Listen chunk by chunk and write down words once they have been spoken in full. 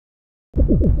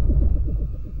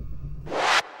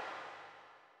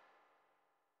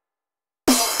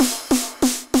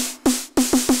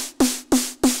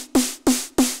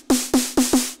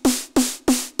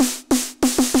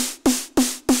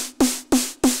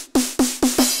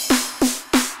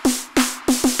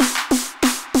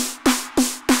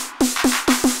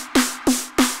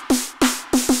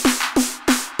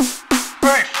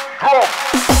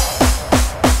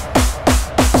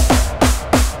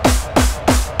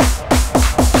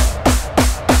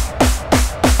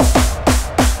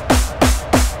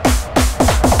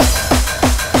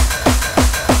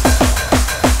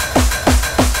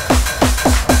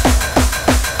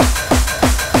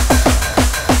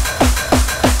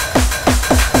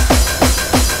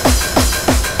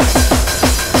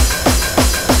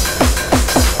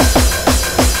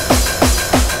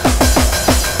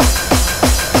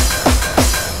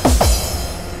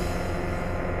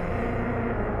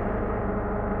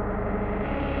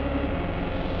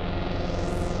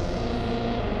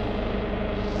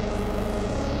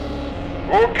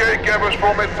Okay, gamers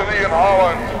from Italy and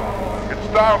Holland, it's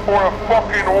time for a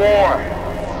fucking war.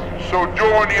 So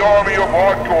join the army of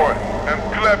hardcore and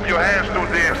clap your hands to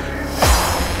this.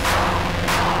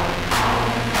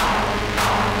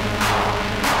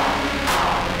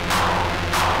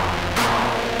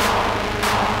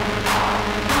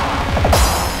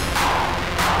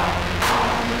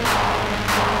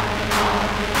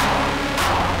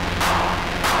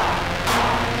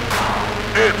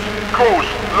 It goes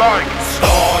like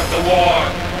start the war,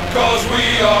 cause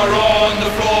we are on the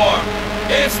floor.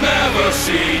 It's never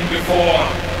seen before.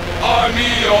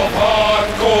 Army of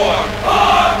hardcore.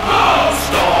 Hardcore!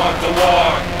 Start the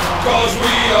war, cause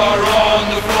we are on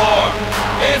the floor.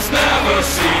 It's never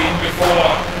seen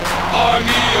before.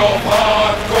 Army of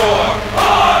hardcore.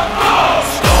 Hardcore!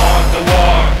 Start the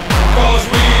war, cause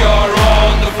we are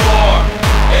on the floor.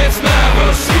 It's never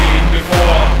seen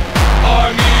before.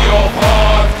 Army of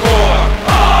hardcore.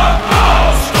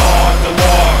 Hardcore! Start the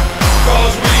war,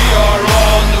 cause we are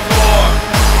on the floor.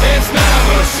 It's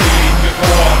never seen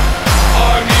before.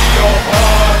 Army of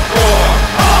hardcore.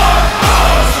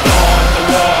 Hardcore! Start the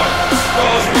war,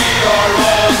 cause we are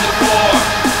on the floor.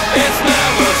 It's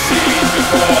never seen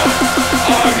before.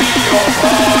 Army of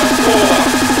hardcore.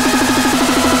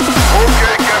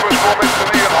 okay, gamers from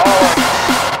Italy and Holland,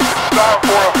 it's time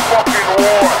for a fucking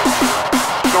war.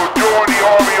 So join the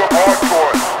army of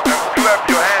hardcore and clap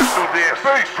your hands to this.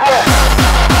 Face rock!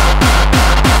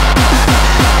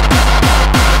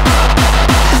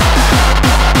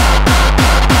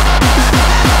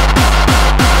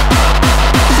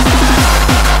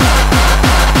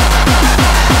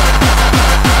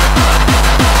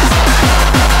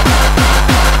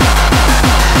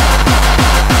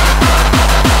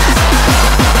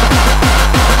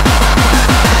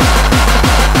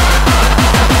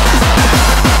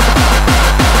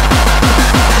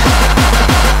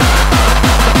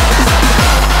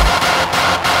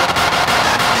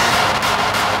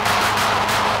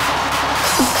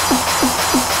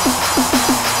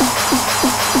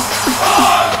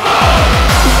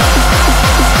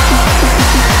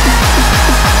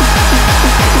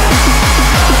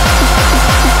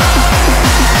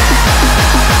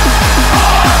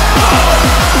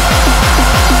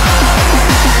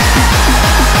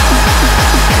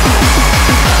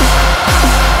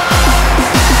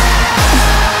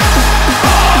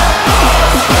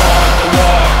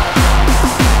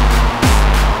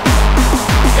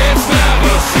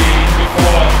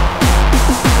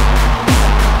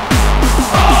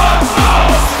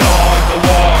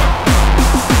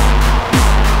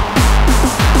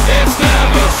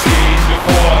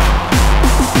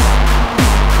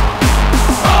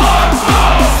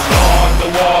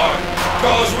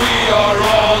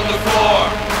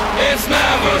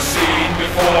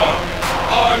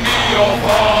 Army of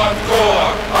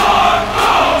hardcore.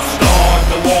 Hardcore!